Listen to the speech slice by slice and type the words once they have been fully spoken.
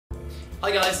Hi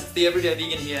guys, it's the Everyday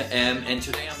Vegan here, and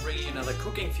today I'm bringing you another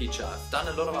cooking feature. I've done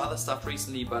a lot of other stuff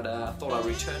recently, but I thought I'd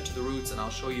return to the roots and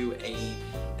I'll show you a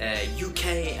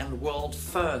UK and world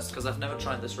first, because I've never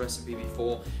tried this recipe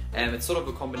before. It's sort of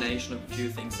a combination of a few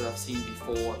things that I've seen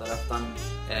before that I've done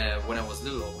when I was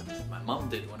little, or when my mum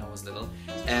did when I was little,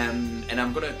 and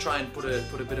I'm gonna try and put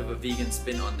a bit of a vegan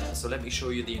spin on there. So let me show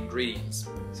you the ingredients.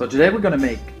 So today we're gonna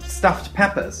make stuffed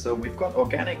peppers. So we've got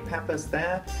organic peppers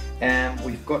there, and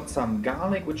we've got some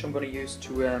garlic, which I'm going to use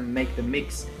to make the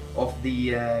mix of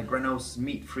the Granose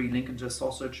meat-free Lincolnshire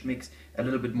sausage mix a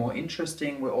little bit more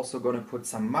interesting. We're also going to put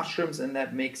some mushrooms in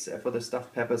that mix for the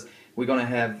stuffed peppers. We're going to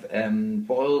have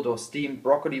boiled or steamed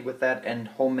broccoli with that, and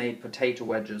homemade potato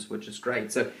wedges, which is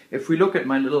great. So if we look at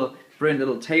my brilliant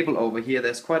little table over here,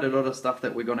 there's quite a lot of stuff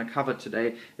that we're going to cover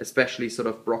today, especially sort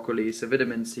of broccoli. So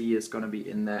vitamin C is going to be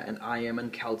in there, and iron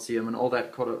and calcium and all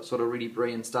that sort of really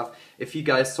brilliant stuff. If you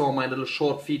guys saw my little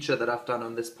short feature that I've done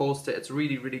on this poster, it's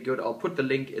really, really good. I'll put the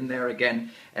link in there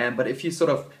again. But if you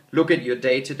sort of look at your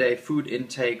day-to-day food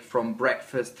intake from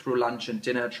breakfast through lunch and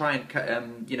dinner, try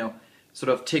and, you know, sort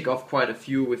of tick off quite a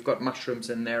few. We've got mushrooms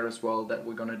in there as well that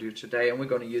we're going to do today, and we're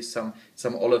going to use some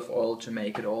olive oil to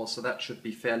make it all, so that should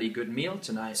be fairly good meal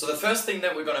tonight. So the first thing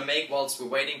that we're going to make whilst we're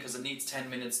waiting, because it needs 10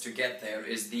 minutes to get there,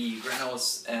 is the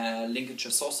Granose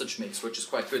Lincolnshire sausage mix, which is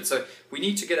quite good. So we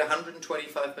need to get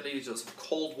 125 milliliters of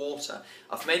cold water.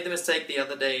 I've made the mistake the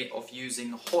other day of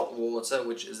using hot water,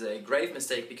 which is a grave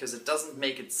mistake because it doesn't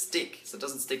make it stick, so it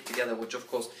doesn't stick together, which of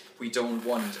course we don't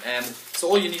want. So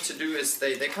all you need to do is,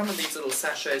 they come in these little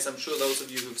sachets. I'm sure those of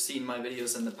you who've seen my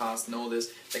videos in the past know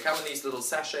this. They come in these little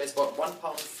sachets, about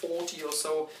 £1.40 or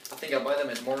so. I think I buy them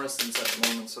at Morrison's at the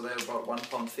moment, so they're about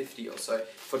 £1.50 or so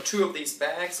for 2 of these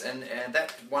bags, and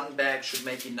that one bag should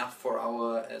make enough for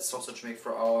our sausage mix.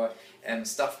 For our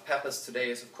stuffed peppers today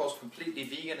is of course completely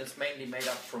vegan. It's mainly made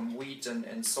up from wheat and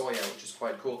soya, which is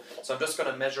quite cool. So I'm just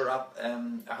going to measure up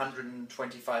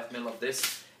 125 ml of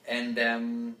this,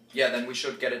 and yeah, then we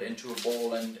should get it into a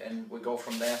bowl, and we go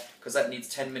from there, because that needs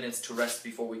 10 minutes to rest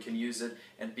before we can use it.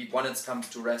 And when it comes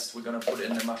to rest, we're going to put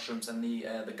in the mushrooms and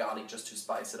the garlic just to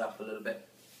spice it up a little bit.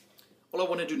 All I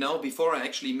want to do now, before I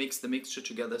actually mix the mixture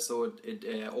together so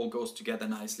it all goes together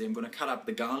nicely, I'm going to cut up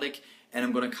the garlic, and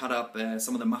I'm going to cut up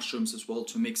some of the mushrooms as well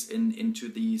to mix into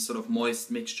the sort of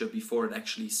moist mixture before it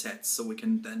actually sets, so we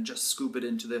can then just scoop it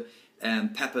into the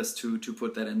peppers to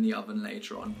put that in the oven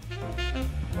later on.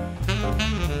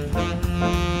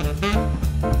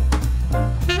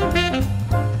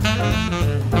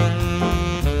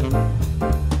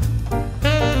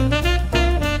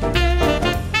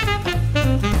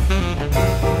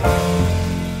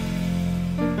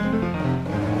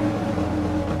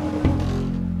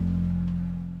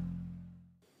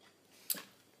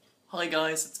 Hi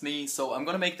guys, it's me. So I'm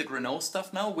going to make the Granose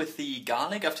stuff now with the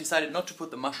garlic. I've decided not to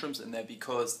put the mushrooms in there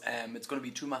because it's going to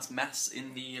be too much mass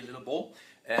in the little bowl.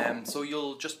 So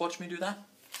you'll just watch me do that.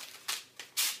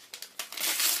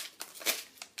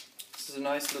 This is a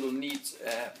nice little neat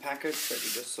package that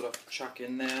you just sort of chuck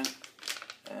in there.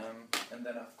 And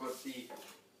then I've got the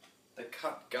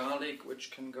cut garlic,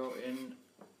 which can go in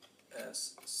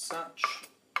as such.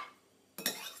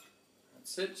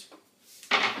 That's it.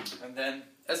 And then,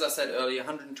 as I said earlier,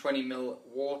 120 ml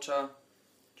water,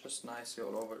 just nicely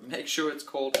all over it. Make sure it's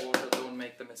cold water, don't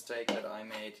make the mistake that I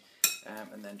made,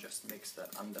 and then just mix that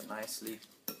under nicely.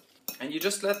 And you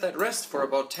just let that rest for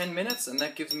about 10 minutes, and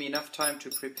that gives me enough time to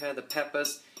prepare the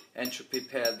peppers and to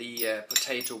prepare the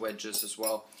potato wedges as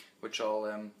well, which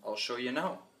I'll show you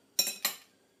now.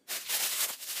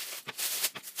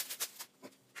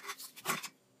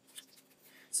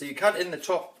 So you cut in the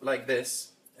top like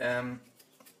this,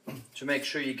 to make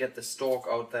sure you get the stalk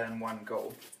out there in one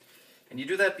go. And you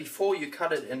do that before you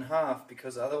cut it in half,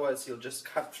 because otherwise you'll just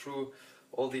cut through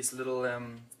all these little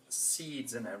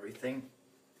seeds and everything.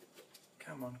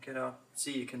 Come on, get out.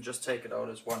 See, you can just take it out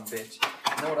as one bit.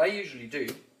 Now what I usually do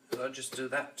is I just do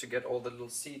that to get all the little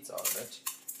seeds out of it.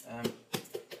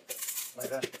 Like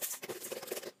that.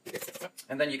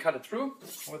 And then you cut it through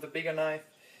with a bigger knife,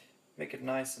 make it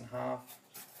nice in half.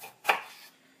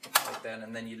 Then,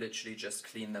 and then you literally just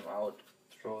clean them out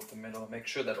throughout the middle. Make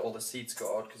sure that all the seeds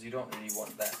go out, because you don't really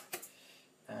want that.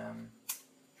 And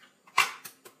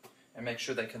make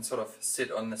sure they can sort of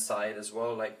sit on the side as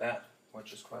well, like that,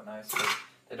 which is quite nice. But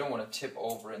they don't want to tip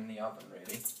over in the oven,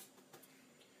 really.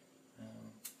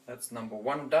 That's number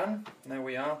 1 done. There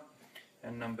we are.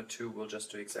 And number 2 we'll just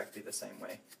do exactly the same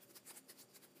way.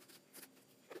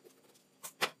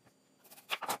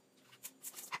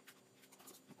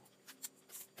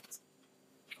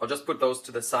 I'll just put those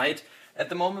to the side. at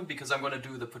the moment because I'm going to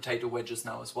do the potato wedges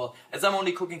now as well. As I'm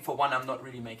only cooking for one, I'm not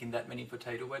really making that many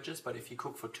potato wedges, but if you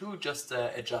cook for two, just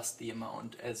adjust the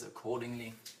amount as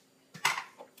accordingly.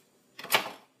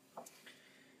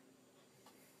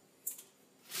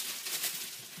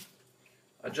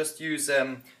 I just use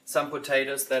some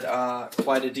potatoes that are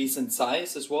quite a decent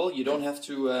size as well. You don't have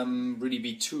to really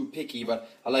be too picky, but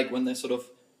I like when they're sort of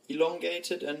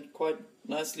elongated and quite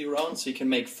nicely round, so you can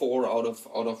make 4 out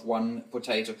of one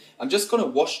potato. I'm just going to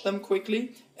wash them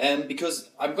quickly, because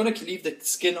I'm going to leave the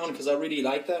skin on because I really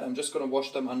like that. I'm just going to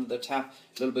wash them under the tap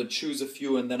a little bit, choose a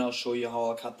few, and then I'll show you how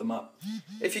I'll cut them up.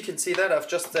 If you can see that, I've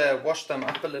just washed them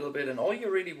up a little bit, and all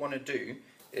you really want to do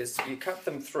is you cut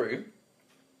them through,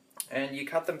 and you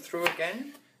cut them through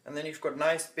again, and then you've got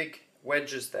nice big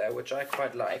wedges there, which I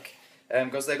quite like,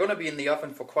 because they're going to be in the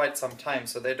oven for quite some time,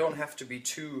 so they don't have to be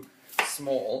too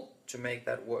small to make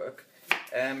that work.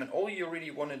 And all you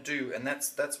really want to do, and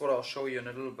that's what I'll show you in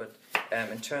a little bit,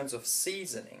 in terms of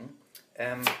seasoning,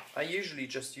 I usually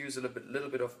just use a little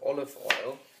bit of olive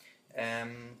oil,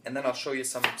 and then I'll show you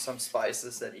some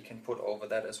spices that you can put over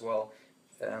that as well,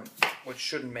 which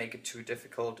shouldn't make it too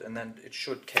difficult, and then it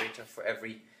should cater for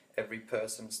every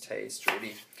person's taste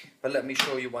really. But let me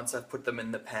show you once I've put them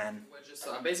in the pan.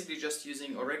 So I'm basically just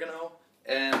using oregano,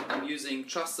 I'm using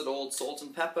trusted old salt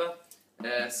and pepper,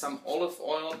 some olive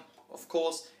oil of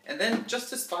course, and then just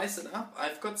to spice it up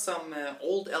I've got some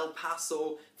old El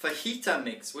Paso fajita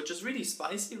mix, which is really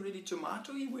spicy, really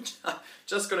tomato-y, which I'm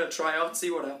just gonna try out, see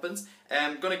what happens.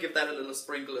 I'm gonna give that a little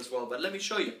sprinkle as well, but let me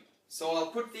show you. So I'll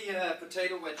put the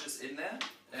potato wedges in there.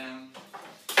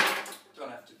 Don't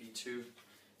have to be too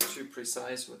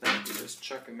precise with that, you just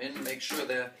chuck them in, make sure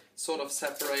they're sort of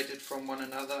separated from one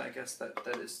another. I guess that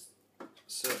is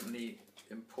certainly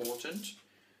important,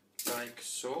 like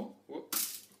so. Whoop.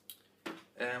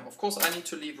 Of course I need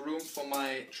to leave room for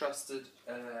my trusted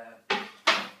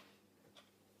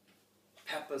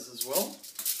peppers as well,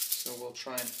 so we'll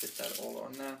try and fit that all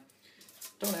on there.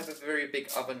 Don't have a very big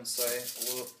oven, so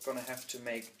we're gonna have to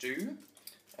make do.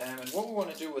 And what we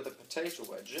want to do with the potato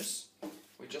wedges,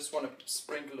 we just want to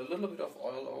sprinkle a little bit of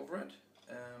oil over it.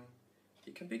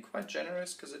 You can be quite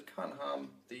generous because it can't harm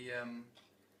the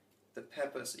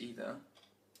peppers either.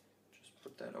 Just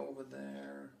put that over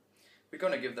there. We're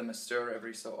going to give them a stir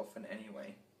every so often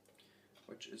anyway,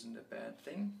 which isn't a bad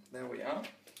thing. There we are.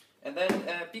 And then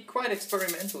be quite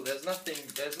experimental. There's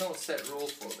no set rule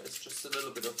for this. Just a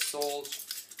little bit of salt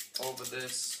over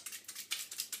this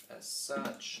as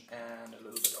such, and a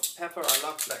little bit of pepper. I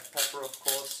love black pepper, of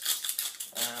course.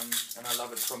 And I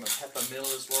love it from a pepper mill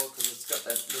as well, because it's got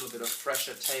that little bit of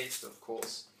fresher taste, of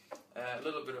course. A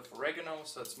little bit of oregano,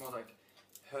 so it's more like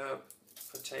herb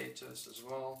potatoes as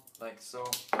well, like so.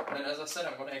 And then, as I said,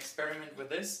 I'm going to experiment with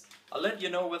this. I'll let you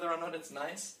know whether or not it's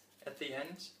nice at the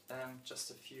end.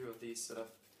 Just a few of these sort of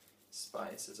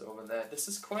spices over there. This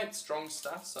is quite strong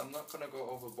stuff, so I'm not going to go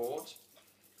overboard.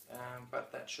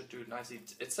 But that should do it nicely.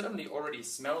 It certainly already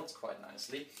smells quite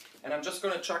nicely. And I'm just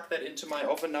going to chuck that into my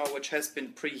oven now, which has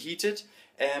been preheated.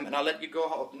 And I'll let you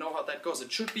know how that goes.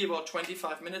 It should be about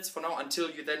 25 minutes for now,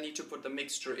 until you then need to put the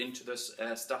mixture into the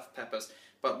stuffed peppers.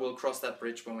 But we'll cross that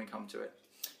bridge when we come to it.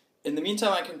 In the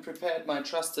meantime, I can prepare my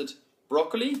trusted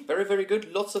broccoli. Very, very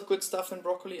good. Lots of good stuff in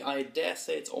broccoli. I dare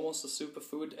say it's almost a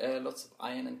superfood. Lots of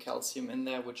iron and calcium in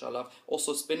there, which I love.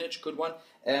 Also spinach, good one.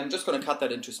 I'm just going to cut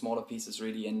that into smaller pieces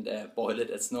really and boil it.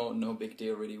 It's no big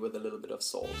deal really, with a little bit of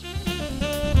salt.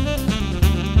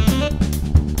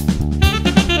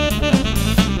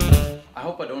 I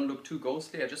hope I don't look too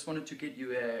ghostly. I just wanted to give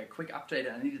you a quick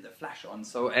update. I needed the flash on.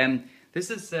 So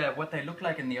this is what they look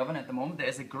like in the oven at the moment.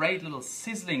 There's a great little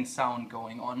sizzling sound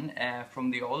going on from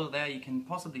the oil there. You can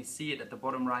possibly see it at the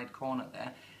bottom right corner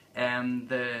there.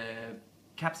 The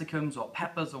capsicums or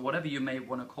peppers or whatever you may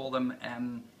want to call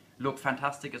them look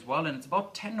fantastic as well. And it's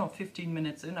about 10 or 15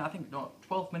 minutes in, I think not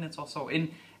 12 minutes or so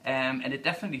in. And it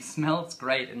definitely smells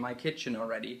great in my kitchen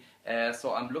already.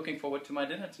 So I'm looking forward to my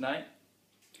dinner tonight.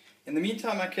 In the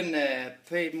meantime, I can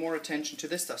pay more attention to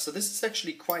this stuff. So this is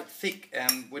actually quite thick,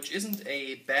 which isn't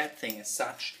a bad thing as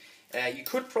such. You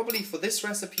could probably, for this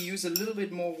recipe, use a little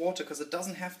bit more water, because it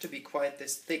doesn't have to be quite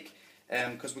this thick,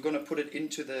 because we're going to put it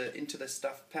into the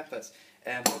stuffed peppers.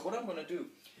 But what I'm going to do,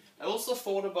 I also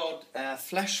thought about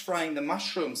flash frying the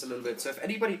mushrooms a little bit. So if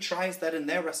anybody tries that in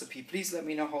their recipe, please let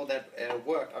me know how that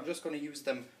worked. I'm just going to use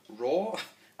them raw.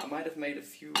 I might have made a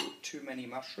few too many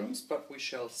mushrooms, but we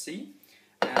shall see.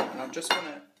 And I'm just going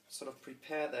to sort of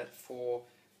prepare that for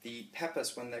the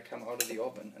peppers when they come out of the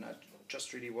oven. And I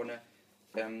just really want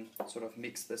to sort of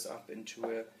mix this up into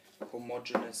a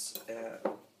homogeneous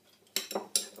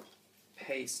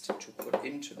paste to put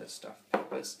into the stuffed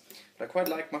peppers. But I quite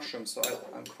like mushrooms, so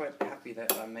I'm quite happy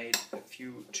that I made a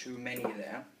few too many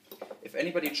there. If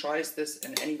anybody tries this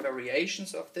and any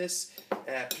variations of this,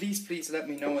 please let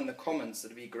me know in the comments.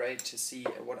 It'd be great to see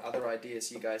what other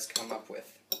ideas you guys come up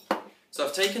with. So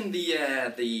I've taken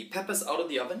the peppers out of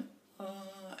the oven.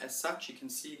 As such, you can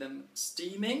see them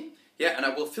steaming. Yeah, and I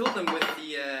will fill them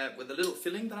with the little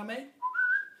filling that I made.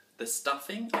 The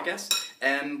stuffing, I guess,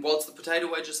 whilst the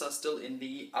potato wedges are still in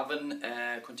the oven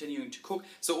continuing to cook.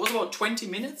 So it was about 20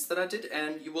 minutes that I did,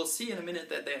 and you will see in a minute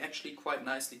that they're actually quite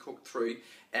nicely cooked through.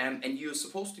 And you're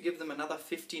supposed to give them another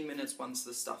 15 minutes once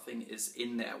the stuffing is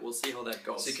in there. We'll see how that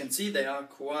goes. So you can see they are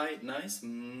quite nice.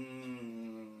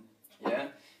 Yeah,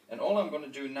 and all I'm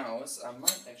going to do now is, I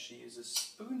might actually use a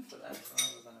spoon for that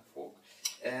rather than a fork,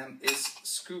 is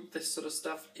scoop this sort of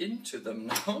stuff into them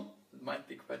now. It might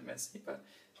be quite messy, but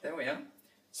there we are.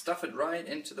 Stuff it right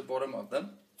into the bottom of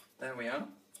them. There we are.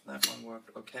 That one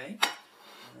worked okay.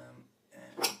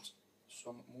 And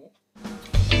some more.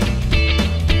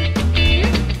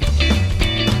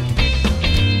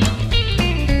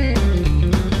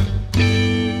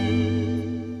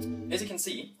 As you can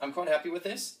see, I'm quite happy with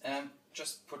this.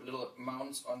 Just put little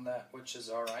mounds on that, which is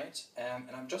alright. And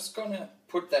I'm just gonna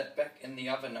put that back in the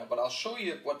oven now, but I'll show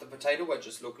you what the potato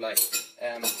wedges look like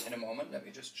in a moment. Let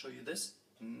me just show you this.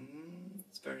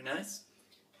 It's very nice.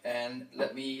 And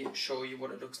let me show you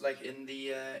what it looks like in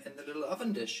the little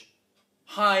oven dish.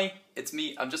 Hi, it's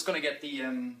me. I'm just gonna get the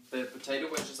potato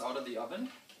wedges out of the oven,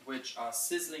 which are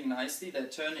sizzling nicely. They're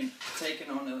taking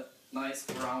on a nice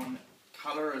brown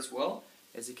color as well,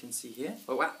 as you can see here.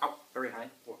 Oh wow, oh, very high,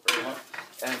 very hot.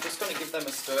 And I'm just gonna give them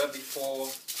a stir before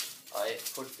I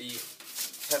put the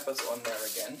peppers on there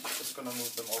again. Just gonna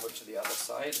move them over to the other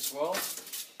side as well.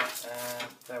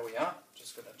 There we are.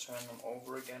 Just gonna turn them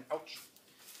over again. Ouch!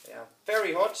 They are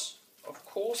very hot, of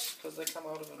course, because they come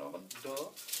out of an oven. Duh.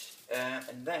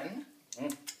 And then,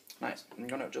 nice. I'm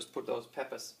gonna just put those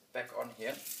peppers back on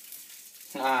here.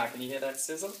 Can you hear that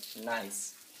sizzle?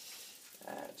 Nice.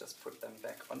 Just put them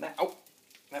back on there. Oh,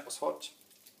 that was hot.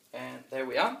 And there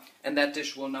we are. And that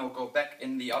dish will now go back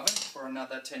in the oven for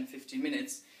another 10-15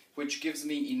 minutes, which gives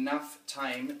me enough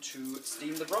time to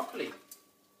steam the broccoli.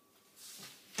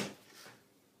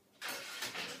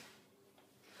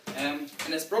 And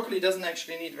as broccoli doesn't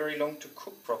actually need very long to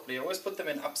cook properly, I always put them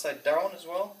in upside down as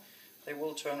well. They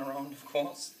will turn around, of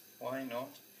course. Why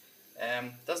not?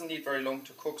 Doesn't need very long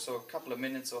to cook, so a couple of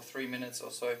minutes or 3 minutes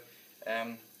or so.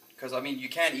 Because I mean, you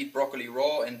can eat broccoli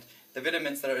raw, and the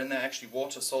vitamins that are in there are actually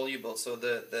water soluble. So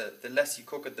the less you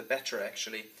cook it, the better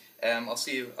actually.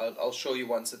 I'll show you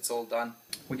once it's all done.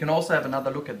 We can also have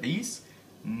another look at these.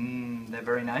 They're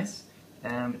very nice.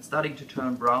 It's starting to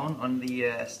turn brown on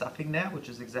the stuffing there, which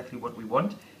is exactly what we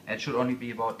want. It should only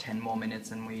be about 10 more minutes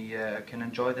and we can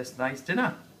enjoy this nice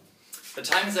dinner. The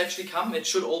time has actually come, it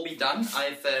should all be done.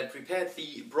 I've prepared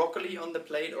the broccoli on the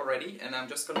plate already, and I'm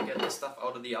just going to get the stuff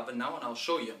out of the oven now and I'll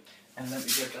show you. And let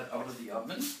me get that out of the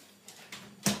oven.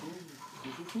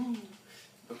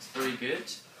 Looks very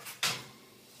good.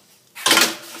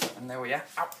 And there we are.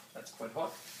 Ow, that's quite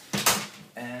hot.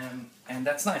 And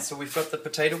that's nice. So we've got the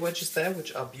potato wedges there,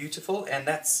 which are beautiful, and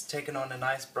that's taken on a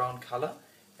nice brown color,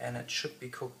 and it should be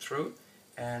cooked through,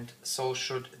 and so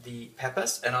should the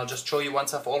peppers. And I'll just show you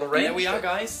once I've all arranged. There we are,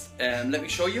 guys. Let me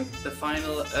show you the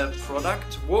final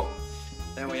product. Whoa,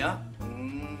 there we are.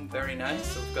 Very nice.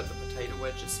 So we've got the potato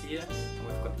wedges here, and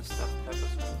we've got the stuffed peppers.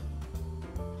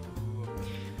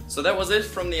 So that was it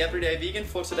from the Everyday Vegan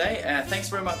for today. Thanks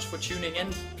very much for tuning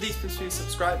in. Please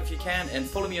subscribe if you can, and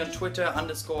follow me on Twitter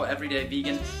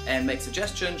 _everydayvegan, and make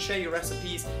suggestions, share your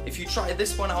recipes. If you try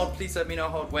this one out, please let me know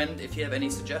how it went, if you have any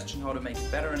suggestion how to make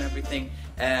it better and everything.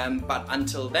 But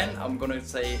until then, I'm gonna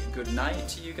say good night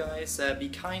to you guys. Be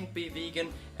kind, be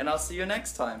vegan, and I'll see you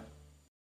next time.